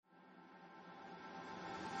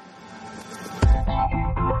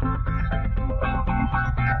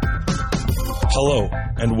Hello,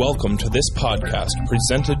 and welcome to this podcast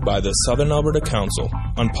presented by the Southern Alberta Council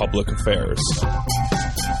on Public Affairs.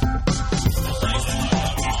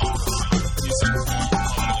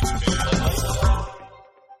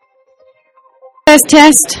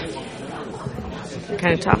 Test.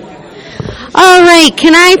 Kind of tough. All right,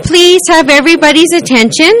 can I please have everybody's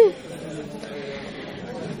attention?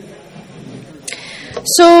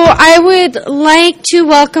 So I would like to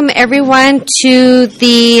welcome everyone to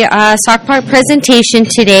the SACPA presentation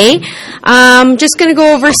today. Just going to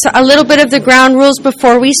go over a little bit of the ground rules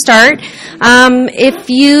before we start. If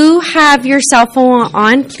you have your cell phone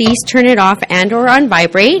on, please turn it off and or on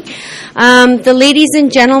vibrate. The ladies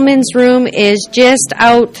and gentlemen's room is just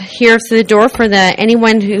out here through the door for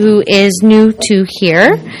anyone who is new to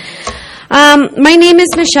here. My name is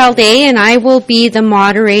Michelle Day, and I will be the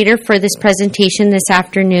moderator for this presentation this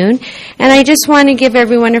afternoon. And I just want to give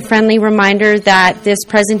everyone a friendly reminder that this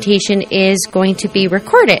presentation is going to be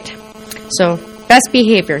recorded. So, best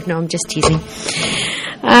behavior. No, I'm just teasing.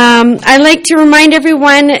 I'd like to remind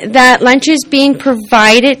everyone that lunch is being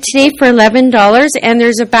provided today for $11, and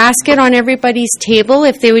there's a basket on everybody's table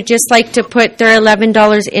if they would just like to put their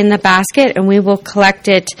 $11 in the basket, and we will collect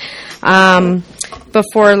it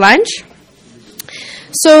before lunch.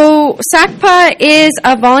 So SACPA is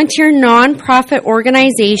a volunteer nonprofit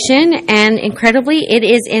organization, and incredibly, it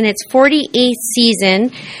is in its 48th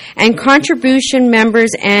season, and contribution members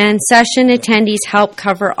and session attendees help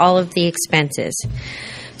cover all of the expenses.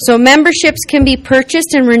 So memberships can be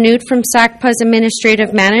purchased and renewed from SACPA's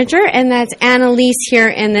administrative manager, and that's Annalise here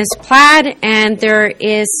in this plaid, and there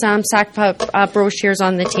is some SACPA brochures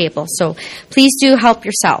on the table. So please do help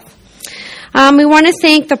yourself. We want to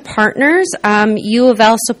thank the partners, U of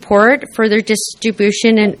L Support for their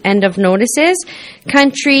distribution and end of notices,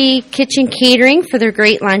 Country Kitchen Catering for their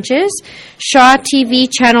great lunches, Shaw TV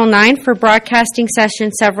Channel 9 for broadcasting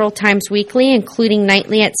sessions several times weekly, including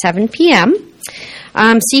nightly at 7 p.m.,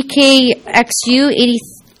 CKXU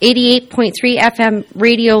 88.3 FM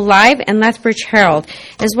Radio Live, and Lethbridge Herald,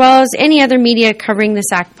 as well as any other media covering the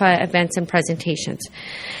SACPA events and presentations.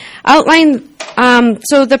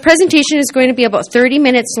 So the presentation is going to be about 30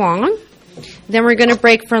 minutes long. Then we're going to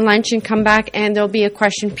break for lunch and come back, and there'll be a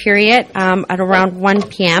question period at around 1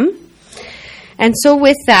 p.m. And so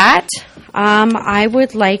with that, I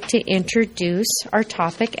would like to introduce our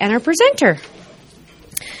topic and our presenter.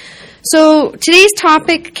 So today's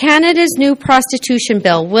topic, Canada's new prostitution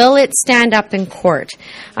bill. Will it stand up in court?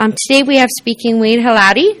 Today we have speaking Wade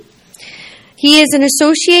Halati. He is an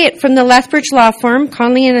associate from the Lethbridge law firm,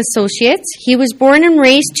 Conley & Associates. He was born and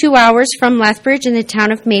raised 2 hours from Lethbridge in the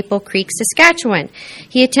town of Maple Creek, Saskatchewan.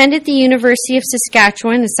 He attended the University of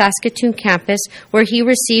Saskatchewan, the Saskatoon campus, where he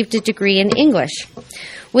received a degree in English.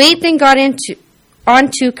 Wade then got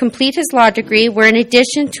on to complete his law degree, where in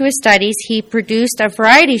addition to his studies, he produced a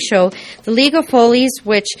variety show, The League of Follies,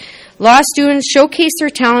 which law students showcase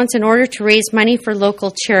their talents in order to raise money for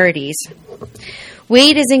local charities.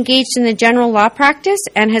 Wade is engaged in the general law practice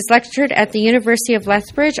and has lectured at the University of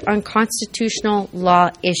Lethbridge on constitutional law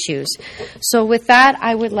issues. So with that,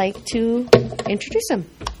 I would like to introduce him.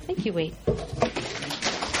 Thank you, Wade.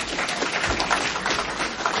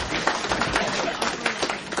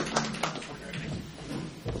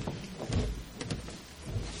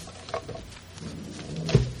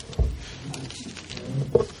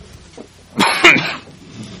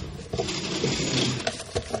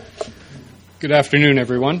 Good afternoon,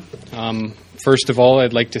 everyone. First of all,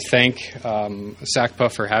 I'd like to thank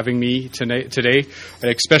SACPA for having me today.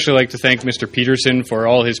 I'd especially like to thank Mr. Peterson for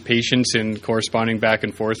all his patience in corresponding back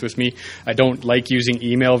and forth with me. I don't like using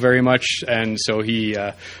email very much, and so he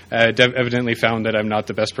evidently found that I'm not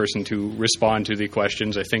the best person to respond to the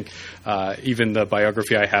questions. I think even the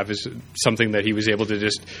biography I have is something that he was able to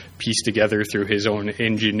just piece together through his own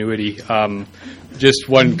ingenuity. Just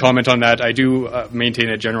one comment on that. I do maintain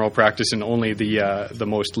a general practice in only the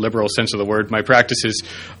most liberal sense of the word. My practice is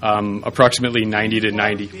approximately 90 to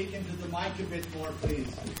 90. Speak into the mic a bit more, please.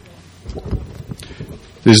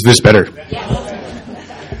 Is this better?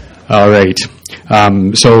 Yes. All right.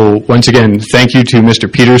 So once again, thank you to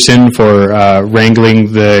Mr. Peterson for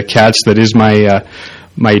wrangling the cats that is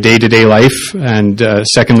my day-to-day life. And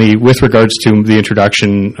secondly, with regards to the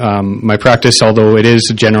introduction, my practice, although it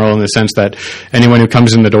is general in the sense that anyone who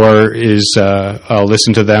comes in the door I'll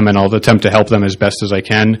listen to them and I'll attempt to help them as best as I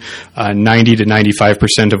can. 90 to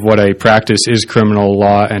 95% of what I practice is criminal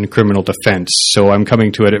law and criminal defense. So I'm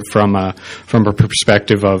coming to it from a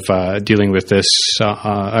perspective of dealing with this,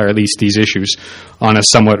 or at least these issues, on a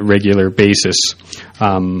somewhat regular basis.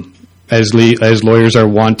 as lawyers are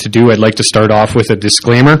wont to do, I'd like to start off with a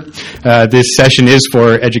disclaimer. This session is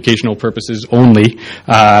for educational purposes only.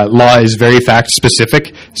 Law is very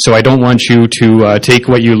fact-specific, so I don't want you to take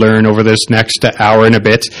what you learn over this next hour and a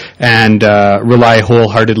bit and rely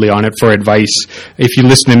wholeheartedly on it for advice. If you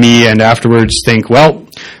listen to me and afterwards think, well,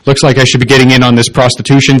 looks like I should be getting in on this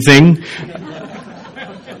prostitution thing,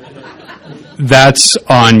 that's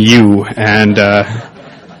on you, and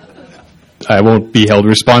I won't be held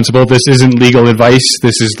responsible. This isn't legal advice.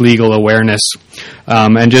 This is legal awareness.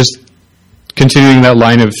 And just continuing that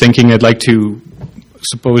line of thinking, I'd like to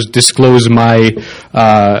disclose my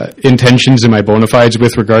intentions and my bona fides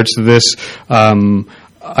with regards to this.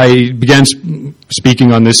 I began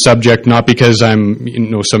speaking on this subject not because I'm,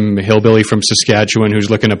 some hillbilly from Saskatchewan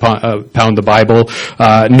who's looking to pound the Bible,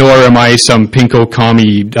 nor am I some pinko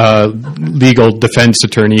commie legal defense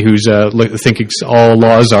attorney who's thinking all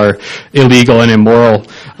laws are illegal and immoral.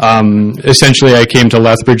 Essentially, I came to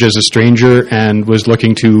Lethbridge as a stranger and was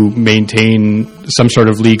looking to maintain some sort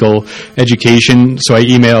of legal education. So I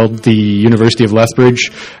emailed the University of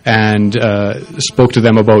Lethbridge and spoke to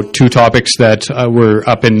them about two topics that were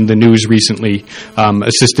up in the news recently,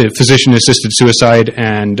 physician-assisted suicide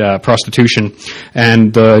and prostitution.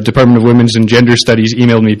 And the Department of Women's and Gender Studies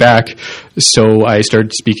emailed me back, so I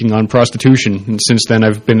started speaking on prostitution. And since then,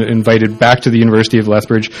 I've been invited back to the University of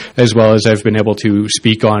Lethbridge, as well as I've been able to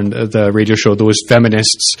speak on the radio show Those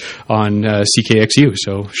Feminists on CKXU.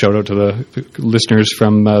 So shout out to the listeners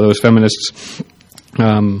from Those Feminists.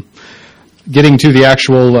 Getting to the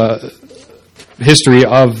actual history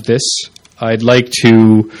of this, I'd like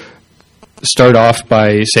to start off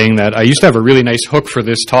by saying that I used to have a really nice hook for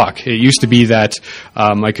this talk. It used to be that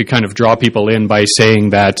I could kind of draw people in by saying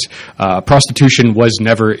that prostitution was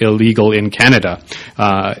never illegal in Canada.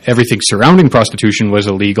 Everything surrounding prostitution was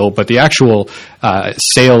illegal, but the actual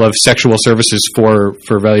sale of sexual services for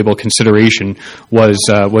valuable consideration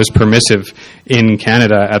was permissive in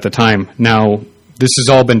Canada at the time. Now, this has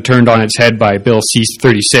all been turned on its head by Bill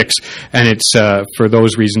C-36, and it's for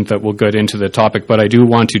those reasons that we'll get into the topic. But I do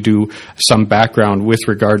want to do some background with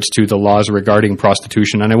regards to the laws regarding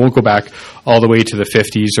prostitution, and I won't go back all the way to the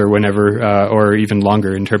 50s or whenever, or even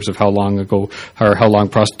longer in terms of how long ago or how long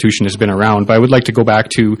prostitution has been around. But I would like to go back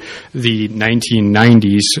to the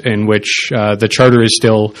 1990s, in which the Charter is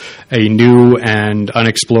still a new and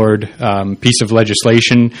unexplored piece of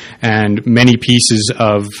legislation, and many pieces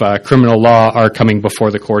of criminal law are coming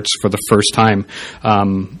before the courts for the first time.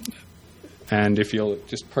 And if you'll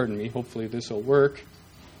just pardon me, hopefully this will work.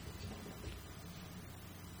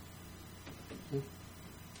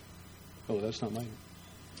 Oh, that's not mine.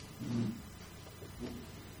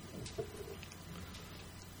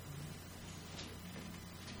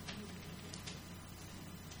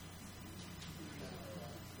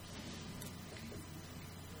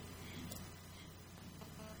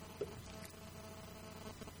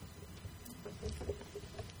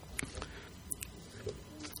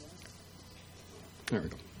 There we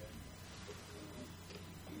go.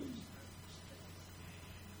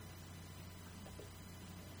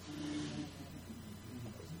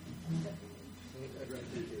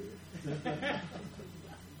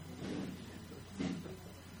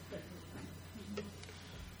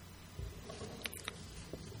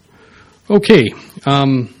 Okay.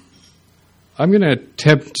 I'm going to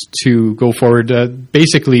attempt to go forward.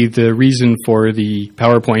 Basically, the reason for the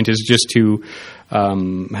PowerPoint is just to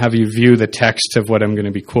have you view the text of what I'm going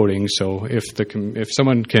to be quoting. So if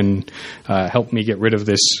someone can help me get rid of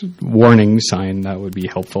this warning sign, that would be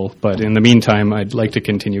helpful. But in the meantime, I'd like to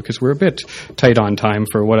continue because we're a bit tight on time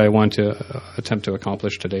for what I want to attempt to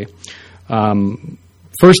accomplish today.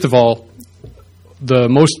 First of all, the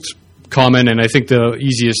most common and I think the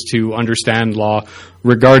easiest to understand law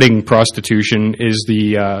regarding prostitution is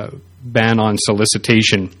the ban on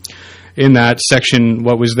solicitation. In that section,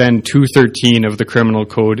 what was then 213 of the Criminal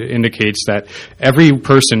Code indicates that every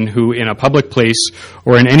person who in a public place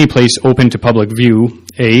or in any place open to public view,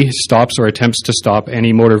 A, stops or attempts to stop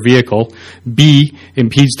any motor vehicle, B,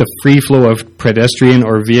 impedes the free flow of pedestrian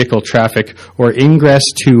or vehicle traffic, or ingress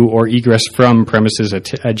to or egress from premises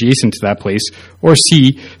adjacent to that place, or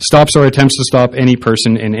C, stops or attempts to stop any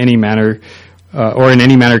person in any manner, or in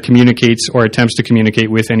any manner communicates or attempts to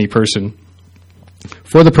communicate with any person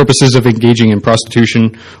for the purposes of engaging in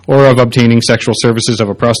prostitution or of obtaining sexual services of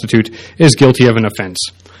a prostitute is guilty of an offense.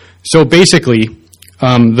 So basically,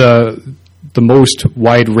 the most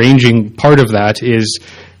wide-ranging part of that is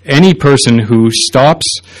any person who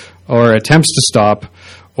stops or attempts to stop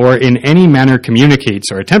or in any manner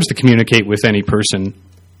communicates or attempts to communicate with any person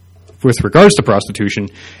with regards to prostitution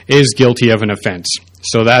is guilty of an offense.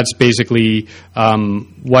 So that's basically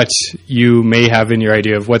what you may have in your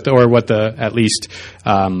idea of what the at least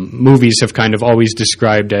movies have kind of always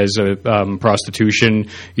described as prostitution.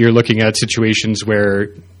 You're looking at situations where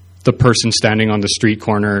the person standing on the street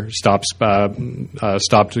corner stops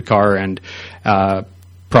the car and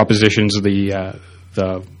propositions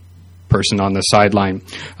the person on the sideline,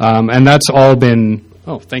 and that's all been.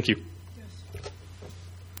 Oh, thank you.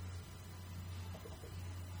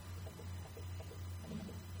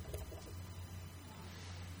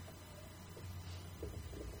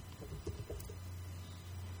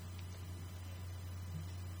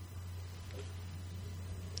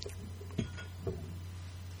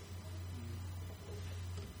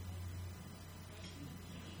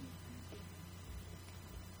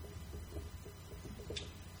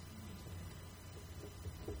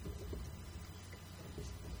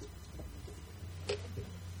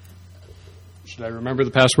 Should I remember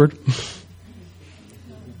the password?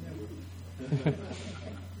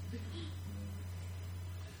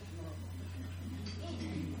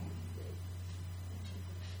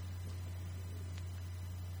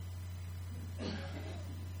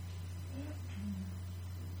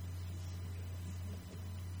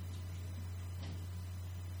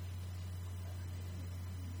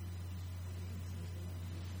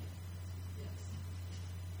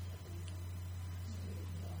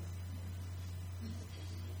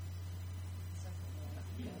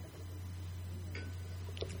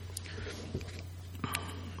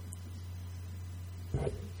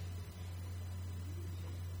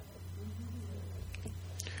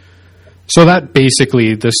 So that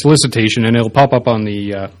basically the solicitation, and it'll pop up on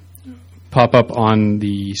the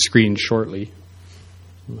screen shortly.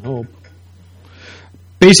 I hope.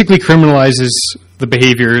 Basically criminalizes the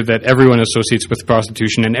behavior that everyone associates with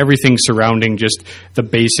prostitution and everything surrounding just the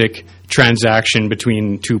basic transaction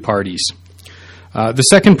between two parties. The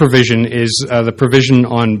second provision is the provision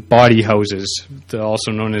on bawdy houses,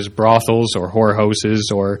 also known as brothels or whorehouses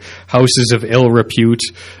or houses of ill repute.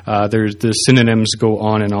 The synonyms go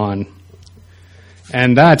on and on.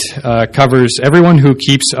 And that covers everyone who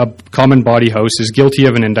keeps a common bawdy house is guilty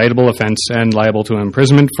of an indictable offense and liable to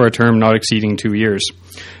imprisonment for a term not exceeding 2 years.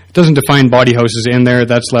 It doesn't define bawdy houses in there.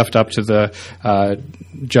 That's left up to the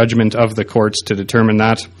judgment of the courts to determine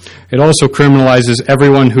that. It also criminalizes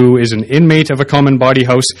everyone who is an inmate of a common bawdy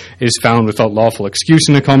house, is found without lawful excuse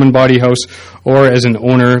in a common bawdy house, or as an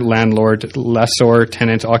owner, landlord, lessor,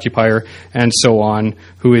 tenant, occupier, and so on,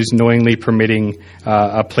 who is knowingly permitting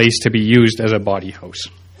a place to be used as a bawdy house.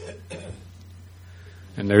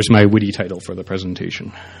 And there's my witty title for the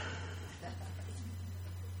presentation.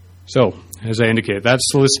 So, as I indicated, that's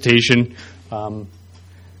solicitation.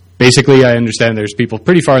 Basically, I understand there's people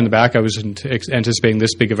pretty far in the back. I wasn't anticipating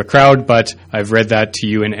this big of a crowd, but I've read that to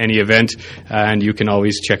you in any event, and you can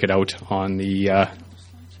always check it out on the...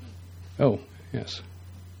 Oh, yes.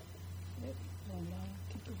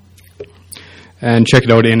 And check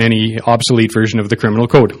it out in any obsolete version of the criminal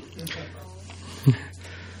code.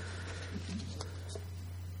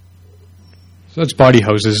 So that's bawdy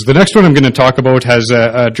houses. The next one I'm going to talk about has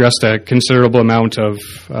addressed a considerable amount of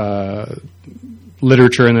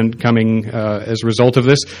literature and then coming as a result of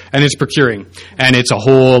this, and it's procuring. And it's a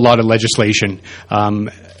whole lot of legislation.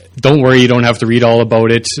 Don't worry, you don't have to read all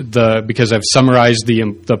about it because I've summarized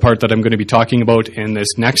the part that I'm going to be talking about in this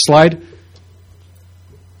next slide,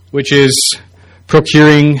 which is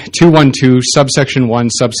procuring 212, subsection 1,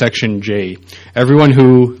 subsection J. Everyone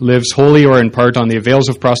who lives wholly or in part on the avails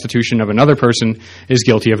of prostitution of another person is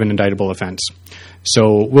guilty of an indictable offense.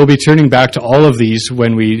 So we'll be turning back to all of these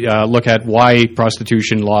when we look at why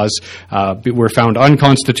prostitution laws were found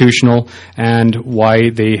unconstitutional and why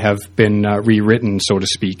they have been rewritten, so to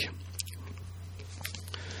speak.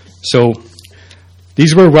 So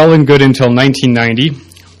these were well and good until 1990,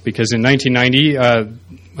 because in 1990,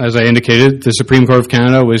 as I indicated, the Supreme Court of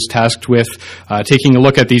Canada was tasked with taking a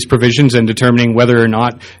look at these provisions and determining whether or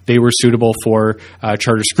not they were suitable for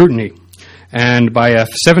charter scrutiny. And by a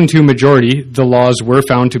 7-2 majority, the laws were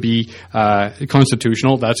found to be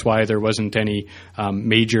constitutional. That's why there wasn't any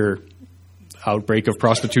major outbreak of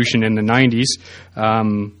prostitution in the 90s.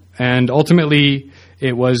 And ultimately,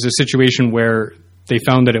 it was a situation where they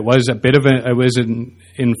found that it was an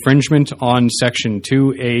infringement on Section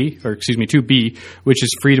 2B, which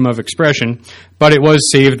is freedom of expression, but it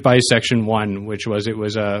was saved by Section 1, which was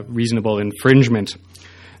a reasonable infringement.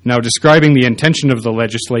 Now, describing the intention of the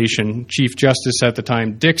legislation, Chief Justice at the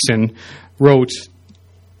time, Dixon, wrote,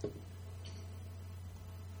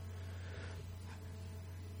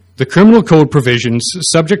 The criminal code provisions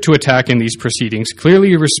subject to attack in these proceedings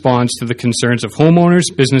clearly responds to the concerns of homeowners,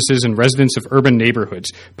 businesses, and residents of urban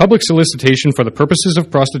neighborhoods. Public solicitation for the purposes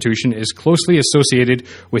of prostitution is closely associated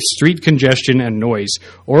with street congestion and noise,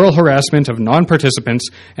 oral harassment of non-participants,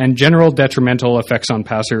 and general detrimental effects on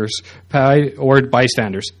passers or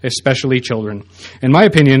bystanders, especially children. In my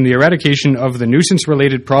opinion, the eradication of the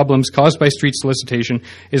nuisance-related problems caused by street solicitation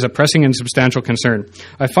is a pressing and substantial concern.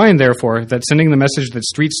 I find, therefore, that sending the message that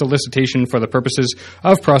street solicitation for the purposes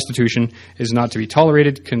of prostitution is not to be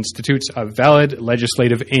tolerated constitutes a valid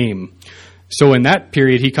legislative aim. So in that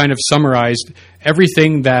period, he kind of summarized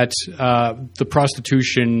everything that the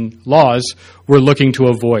prostitution laws were looking to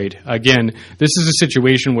avoid. Again, this is a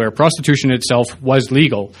situation where prostitution itself was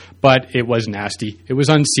legal, but it was nasty. It was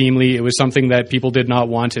unseemly. It was something that people did not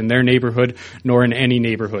want in their neighborhood nor in any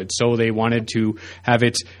neighborhood. So they wanted to have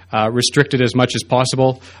it restricted as much as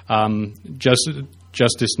possible.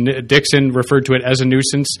 Justice Dixon referred to it as a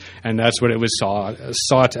nuisance, and that's what it was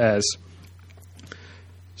sought as.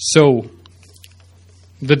 So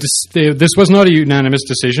this was not a unanimous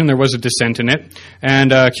decision. There was a dissent in it.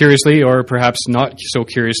 And curiously, or perhaps not so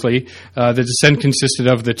curiously, the dissent consisted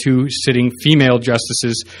of the two sitting female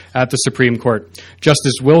justices at the Supreme Court,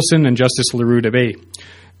 Justice Wilson and Justice LaRue Debay.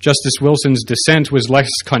 Justice Wilson's dissent was less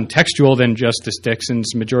contextual than Justice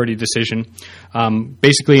Dixon's majority decision,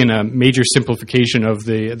 basically in a major simplification of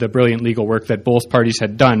the brilliant legal work that both parties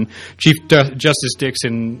had done. Chief Justice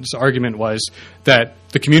Dixon's argument was that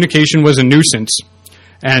the communication was a nuisance,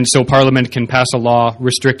 and so Parliament can pass a law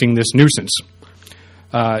restricting this nuisance.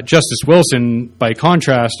 Justice Wilson, by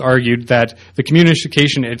contrast, argued that the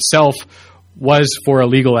communication itself was for a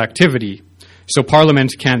legal activity. So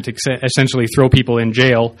Parliament can't essentially throw people in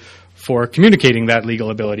jail for communicating that legal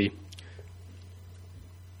ability.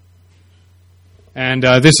 And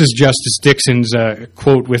this is Justice Dixon's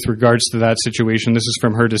quote with regards to that situation. This is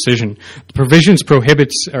from her decision. The provision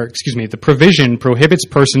prohibits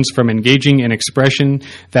persons from engaging in expression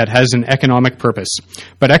that has an economic purpose.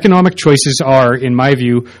 But economic choices are, in my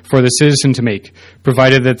view, for the citizen to make,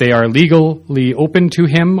 provided that they are legally open to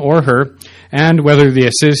him or her, and whether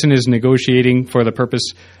the citizen is negotiating for the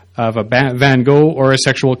purpose of a Van Gogh or a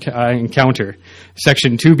sexual encounter.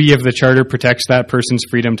 Section 2B of the Charter protects that person's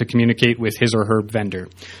freedom to communicate with his or her vendor.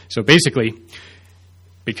 So basically,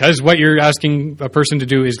 because what you're asking a person to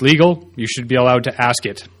do is legal, you should be allowed to ask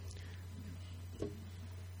it.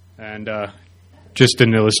 And just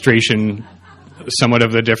an illustration, somewhat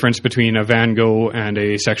of the difference between a Van Gogh and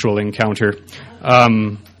a sexual encounter.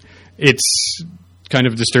 It's kind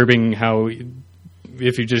of disturbing how,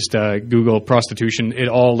 if you just Google prostitution, it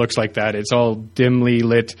all looks like that. It's all dimly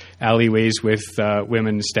lit alleyways with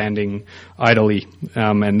women standing idly,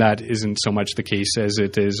 and that isn't so much the case as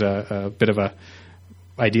it is a bit of a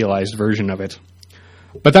idealized version of it.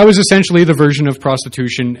 But that was essentially the version of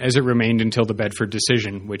prostitution as it remained until the Bedford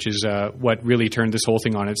decision, which is what really turned this whole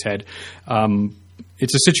thing on its head.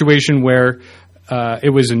 It's a situation where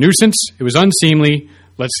it was a nuisance, it was unseemly,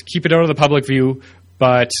 let's keep it out of the public view,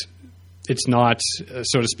 but it's not,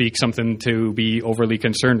 so to speak, something to be overly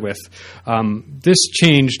concerned with. This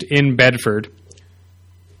changed in Bedford,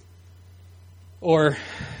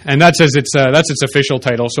 and that's its official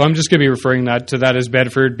title. So I'm just going to be referring to that as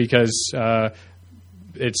Bedford because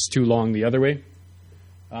it's too long the other way.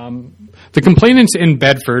 The complainants in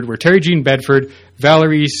Bedford were Terry Jean Bedford,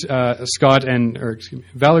 Valerie Scott and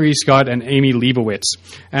Amy Leibowitz,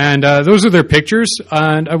 and those are their pictures.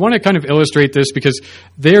 And I want to kind of illustrate this because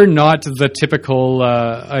they're not the typical,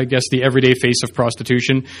 the everyday face of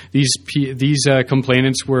prostitution. These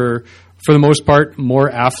complainants were, for the most part, more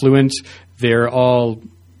affluent. They're all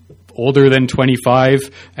older than 25,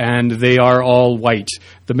 and they are all white.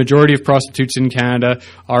 The majority of prostitutes in Canada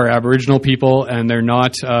are Aboriginal people, and they're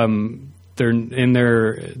not, they're in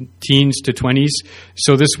their teens to 20s.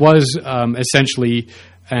 So this was essentially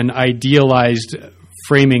an idealized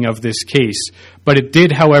framing of this case. But it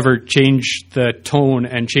did, however, change the tone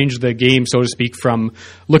and change the game, so to speak, from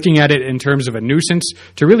looking at it in terms of a nuisance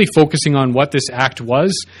to really focusing on what this act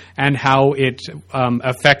was and how it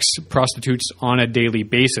affects prostitutes on a daily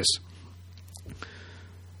basis.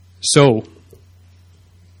 So,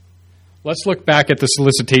 let's look back at the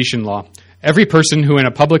solicitation law. Every person who in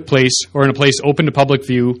a public place or in a place open to public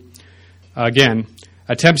view, again,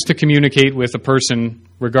 attempts to communicate with a person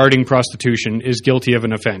regarding prostitution is guilty of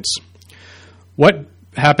an offense. What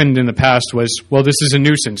happened in the past was, well, this is a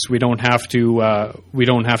nuisance. We don't have to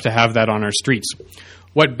have that on our streets.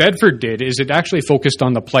 What Bedford did is it actually focused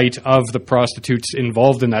on the plight of the prostitutes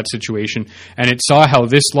involved in that situation, and it saw how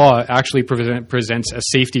this law actually presents a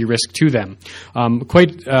safety risk to them. In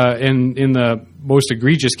the most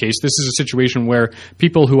egregious case, this is a situation where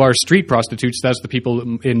people who are street prostitutes, that's the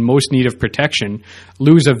people in most need of protection,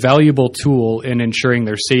 lose a valuable tool in ensuring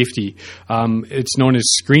their safety. It's known as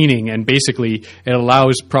screening, and basically it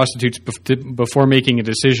allows prostitutes before making a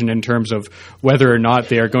decision in terms of whether or not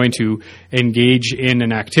they are going to engage in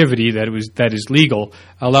an activity that is legal,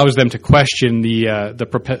 allows them to question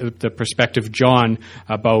the prospective John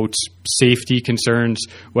about safety concerns,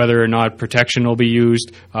 whether or not protection will be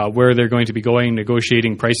used, where they're going to be going,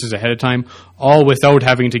 negotiating prices ahead of time, all without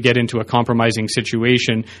having to get into a compromising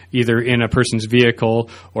situation, either in a person's vehicle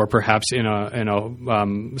or perhaps in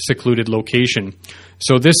a secluded location.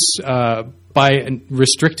 So this, by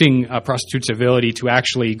restricting a prostitute's ability to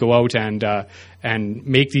actually go out and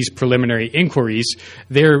make these preliminary inquiries,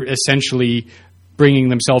 they're essentially bringing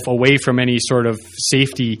themselves away from any sort of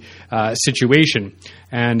safety situation.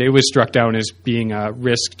 And it was struck down as being a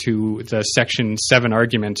risk to the Section 7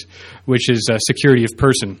 argument, which is security of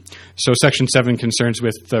person. So Section 7 concerns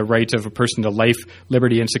with the right of a person to life,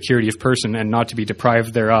 liberty, and security of person, and not to be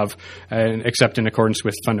deprived thereof, except in accordance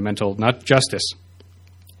with fundamental justice.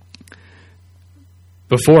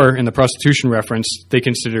 Before, in the prostitution reference, they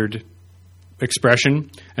considered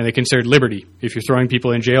expression, and they considered liberty. If you're throwing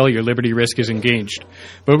people in jail, your liberty risk is engaged.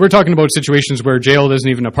 But we're talking about situations where jail isn't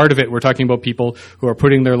even a part of it. We're talking about people who are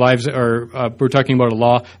putting their lives, or we're talking about a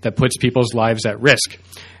law that puts people's lives at risk.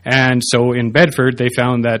 And so in Bedford, they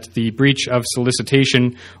found that the breach of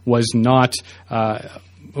solicitation was not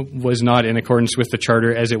in accordance with the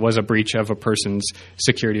Charter, as it was a breach of a person's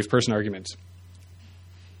security of person arguments.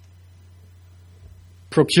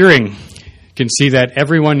 Procuring can see that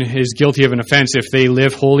everyone is guilty of an offense if they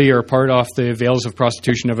live wholly or part off the avails of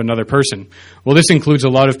prostitution of another person. Well, this includes a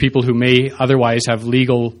lot of people who may otherwise have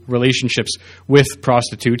legal relationships with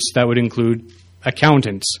prostitutes. That would include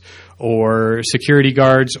accountants or security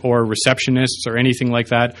guards or receptionists or anything like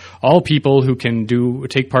that. All people who can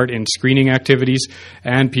take part in screening activities,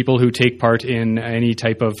 and people who take part in any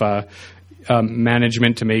type of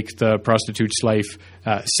management to make the prostitute's life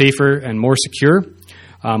safer and more secure.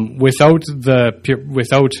 Without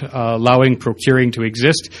allowing procuring to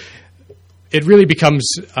exist, it really becomes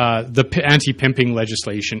the anti-pimping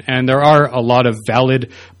legislation. And there are a lot of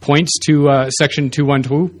valid points to Section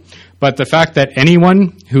 212, but the fact that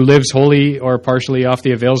anyone who lives wholly or partially off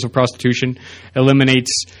the avails of prostitution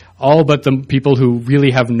eliminates all but the people who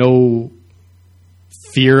really have no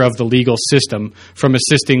fear of the legal system from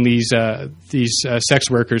assisting these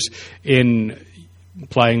sex workers in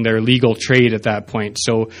applying their legal trade at that point.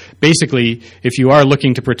 So basically, if you are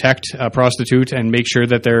looking to protect a prostitute and make sure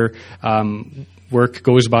that their work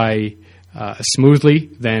goes by smoothly,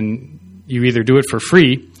 then you either do it for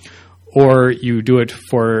free or you do it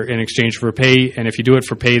in exchange for pay. And if you do it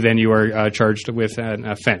for pay, then you are charged with an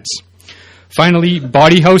offense. Finally,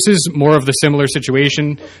 body houses, more of the similar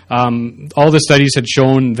situation. All the studies had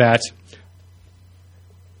shown that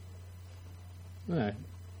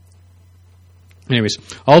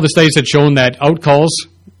all the studies had shown that outcalls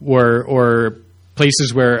or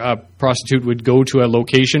places where a prostitute would go to a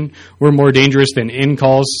location were more dangerous than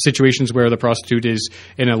in-calls, situations where the prostitute is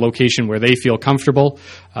in a location where they feel comfortable.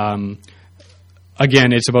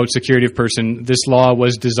 Again, it's about security of person. This law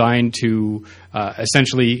was designed to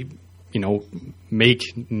essentially, make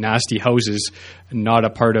nasty houses not a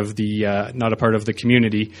part of the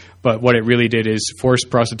community. But what it really did is force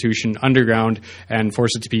prostitution underground and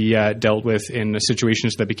force it to be dealt with in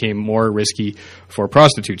situations that became more risky for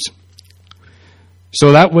prostitutes.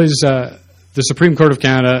 So that was the Supreme Court of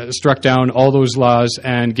Canada struck down all those laws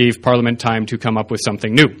and gave Parliament time to come up with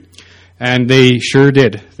something new. And they sure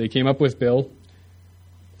did. They came up with Bill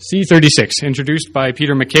C-36, introduced by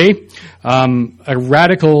Peter MacKay, a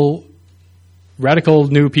radical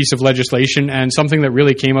new piece of legislation, and something that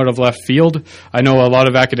really came out of left field. I know a lot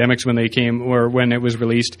of academics, when it was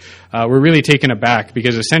released, were really taken aback,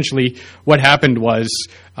 because essentially what happened was,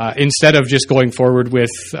 instead of just going forward with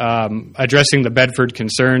addressing the Bedford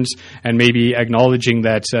concerns and maybe acknowledging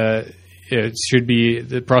that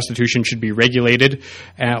the prostitution should be regulated,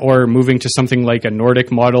 or moving to something like a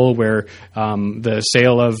Nordic model where the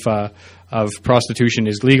sale of prostitution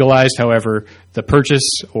is legalized. However, the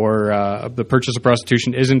purchase of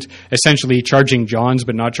prostitution isn't, essentially charging Johns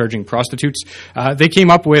but not charging prostitutes. They came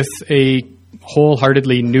up with a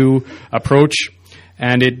wholeheartedly new approach,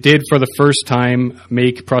 and it did for the first time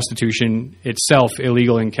make prostitution itself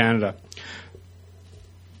illegal in Canada.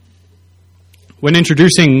 When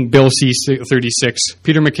introducing Bill C-36,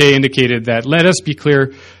 Peter MacKay indicated that, let us be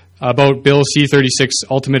clear about Bill C-36's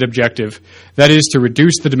ultimate objective, that is to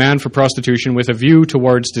reduce the demand for prostitution with a view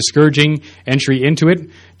towards discouraging entry into it,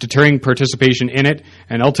 deterring participation in it,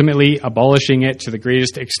 and ultimately abolishing it to the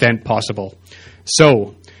greatest extent possible.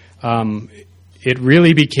 So, it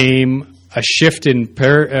really became a shift in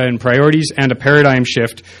priorities and a paradigm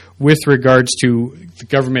shift with regards to the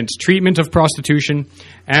government's treatment of prostitution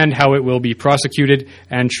and how it will be prosecuted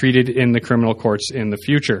and treated in the criminal courts in the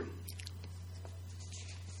future.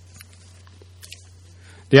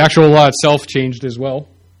 The actual law itself changed as well.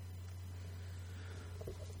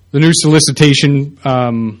 The new solicitation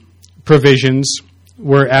provisions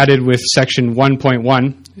were added with Section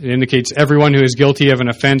 1.1. It indicates everyone who is guilty of an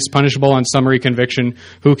offense punishable on summary conviction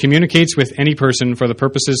who communicates with any person for the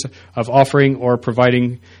purposes of offering or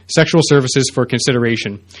providing sexual services for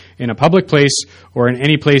consideration in a public place or in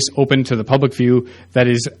any place open to the public view that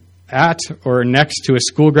is at or next to a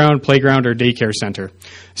school ground, playground, or daycare center.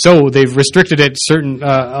 So they've restricted it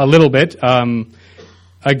a little bit.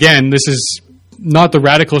 Again, this is not the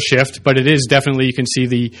radical shift, but it is definitely, you can see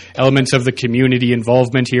the elements of the community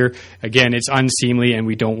involvement here. Again, it's unseemly, and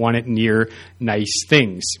we don't want it near nice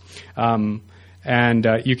things. And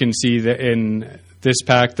you can see that in this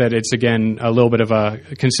pact that it's, again, a little bit of a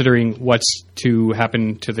considering what's to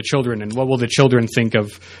happen to the children and what will the children think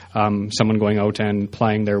of someone going out and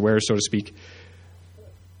plying their wares, so to speak.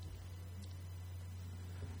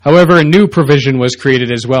 However, a new provision was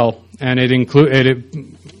created as well, and it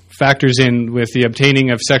factors in with the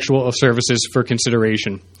obtaining of sexual services for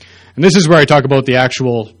consideration. And this is where I talk about the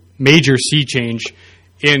actual major sea change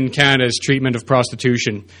in Canada's treatment of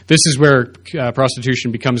prostitution. This is where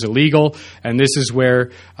prostitution becomes illegal, and this is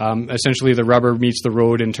where essentially the rubber meets the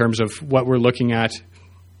road in terms of what we're looking at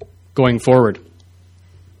going forward.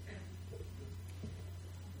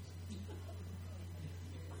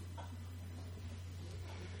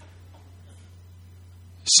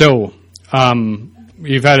 So,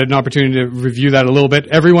 you've had an opportunity to review that a little bit.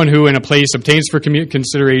 Everyone who in a place obtains for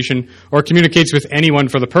consideration or communicates with anyone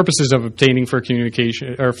for the purposes of obtaining for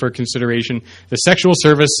communication or for consideration the sexual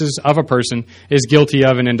services of a person is guilty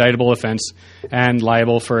of an indictable offense and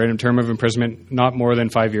liable for a term of imprisonment not more than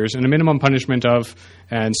 5 years and a minimum punishment of,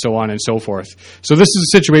 and so on and so forth. So this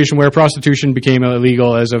is a situation where prostitution became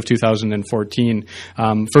illegal as of 2014.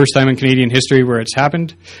 First time in Canadian history where it's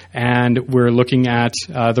happened, and we're looking at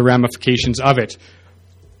the ramifications of it.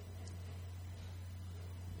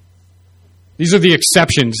 These are the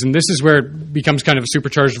exceptions, and this is where it becomes kind of a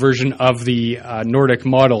supercharged version of the Nordic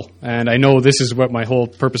model. And I know this is what my whole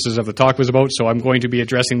purposes of the talk was about, so I'm going to be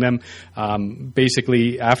addressing them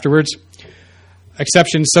basically afterwards.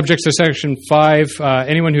 Exceptions subject to Section 5.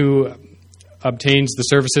 Anyone who obtains the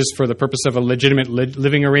services for the purpose of a legitimate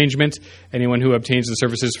living arrangement, anyone who obtains the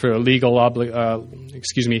services for a legal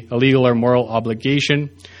or moral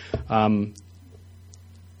obligation.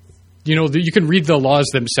 You can read the laws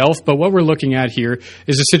themselves, but what we're looking at here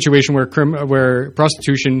is a situation where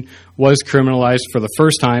prostitution was criminalized for the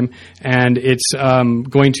first time, and it's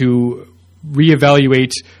going to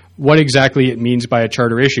reevaluate what exactly it means by a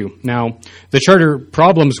charter issue. Now, the charter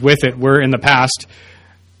problems with it were in the past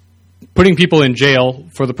putting people in jail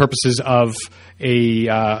for the purposes of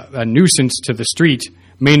a nuisance to the street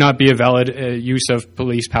may not be a valid use of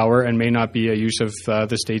police power and may not be a use of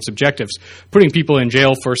the state's objectives. Putting people in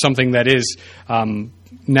jail for something that is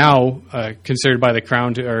now considered by the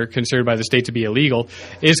Crown or considered by the state to be illegal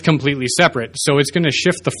is completely separate. So it's going to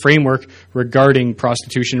shift the framework regarding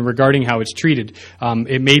prostitution, regarding how it's treated.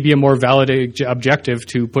 It may be a more valid objective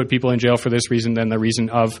to put people in jail for this reason than the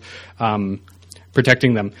reason of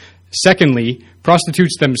protecting them. Secondly,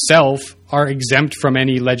 prostitutes themselves are exempt from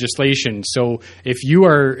any legislation. So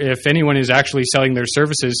if anyone is actually selling their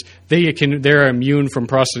services, they're immune from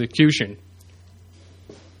prosecution.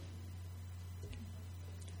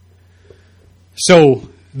 So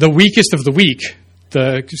the weakest of the weak,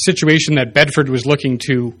 the situation that Bedford was looking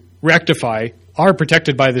to rectify, are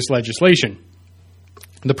protected by this legislation.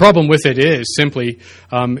 The problem with it is simply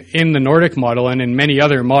in the Nordic model and in many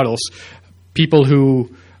other models, people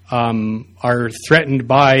who are threatened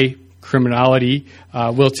by criminality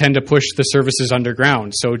will tend to push the services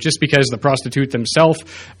underground. So just because the prostitute themselves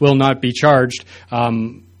will not be charged,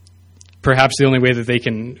 perhaps the only way that they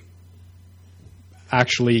can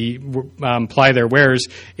actually ply their wares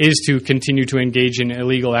is to continue to engage in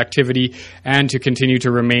illegal activity and to continue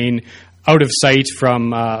to remain out of sight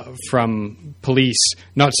from police,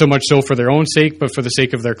 not so much so for their own sake, but for the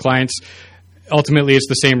sake of their clients. ultimately it's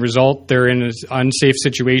the same result. They're in unsafe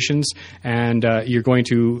situations, and you're going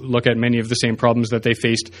to look at many of the same problems that they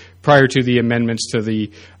faced prior to the amendments to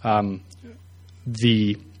the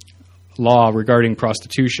law regarding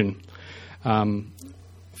prostitution.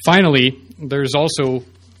 Finally, there's also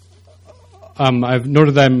I've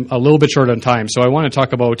noted that I'm a little bit short on time, so I want to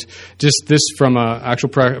talk about just this from an actual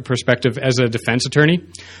perspective as a defense attorney.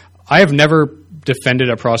 I have never defended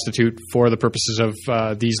a prostitute for the purposes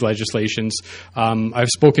of these legislations. I've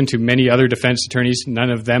spoken to many other defense attorneys.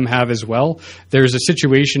 None of them have as well. There's a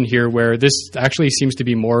situation here where this actually seems to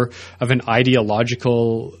be more of an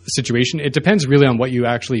ideological situation. It depends really on what you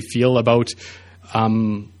actually feel about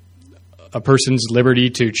a person's liberty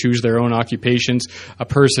to choose their own occupations, a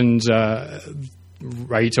person's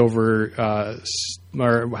right over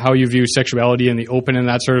or how you view sexuality in the open and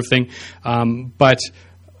that sort of thing. But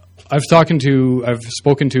I've spoken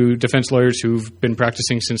to defense lawyers who've been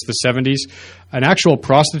practicing since the 70s. An actual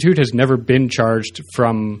prostitute has never been charged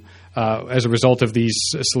from as a result of these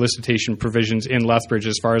solicitation provisions in Lethbridge,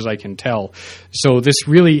 as far as I can tell. So this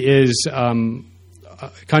really is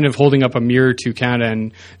kind of holding up a mirror to Canada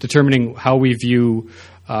and determining how we view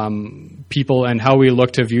people and how we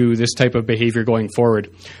look to view this type of behavior going forward.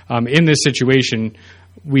 In this situation,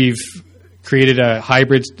 we've created a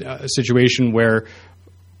hybrid situation where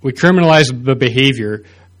we criminalize the behavior,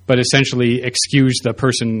 but essentially excuse the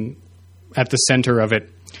person at the center of it.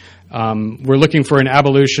 We're looking for an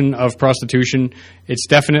abolition of prostitution. It's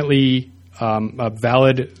definitely a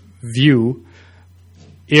valid view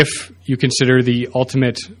if you consider the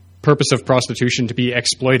ultimate purpose of prostitution to be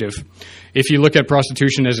exploitive. If you look at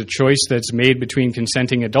prostitution as a choice that's made between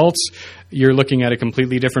consenting adults, you're looking at a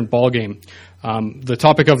completely different ballgame. The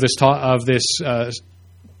topic of this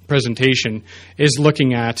presentation is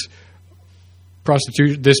looking at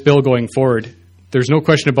this bill going forward. There's no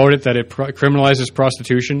question about it that it criminalizes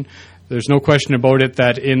prostitution. There's no question about it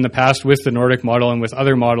that in the past with the Nordic model and with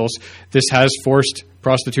other models, this has forced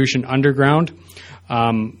prostitution underground.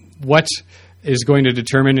 What is going to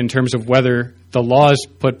determine in terms of whether the laws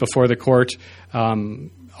put before the court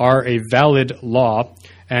are a valid law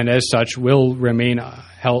and as such will remain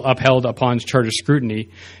upheld upon charter scrutiny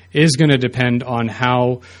is going to depend on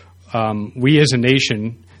how we as a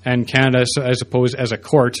nation and Canada as opposed as a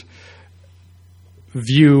court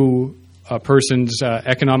view a person's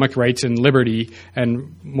economic rights and liberty,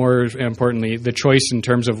 and more importantly, the choice in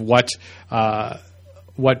terms of what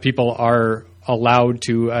people are allowed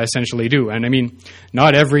to essentially do. And I mean,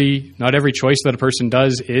 not every choice that a person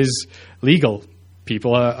does is legal.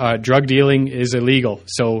 Drug dealing is illegal.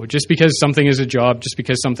 So just because something is a job, just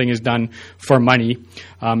because something is done for money,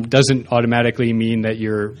 doesn't automatically mean that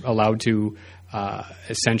you're allowed to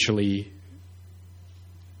essentially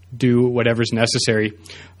do whatever's necessary.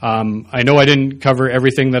 I know I didn't cover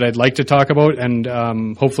everything that I'd like to talk about, and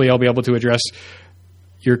hopefully I'll be able to address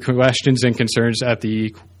your questions and concerns at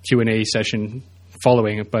the Q&A session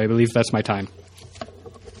following, but I believe that's my time.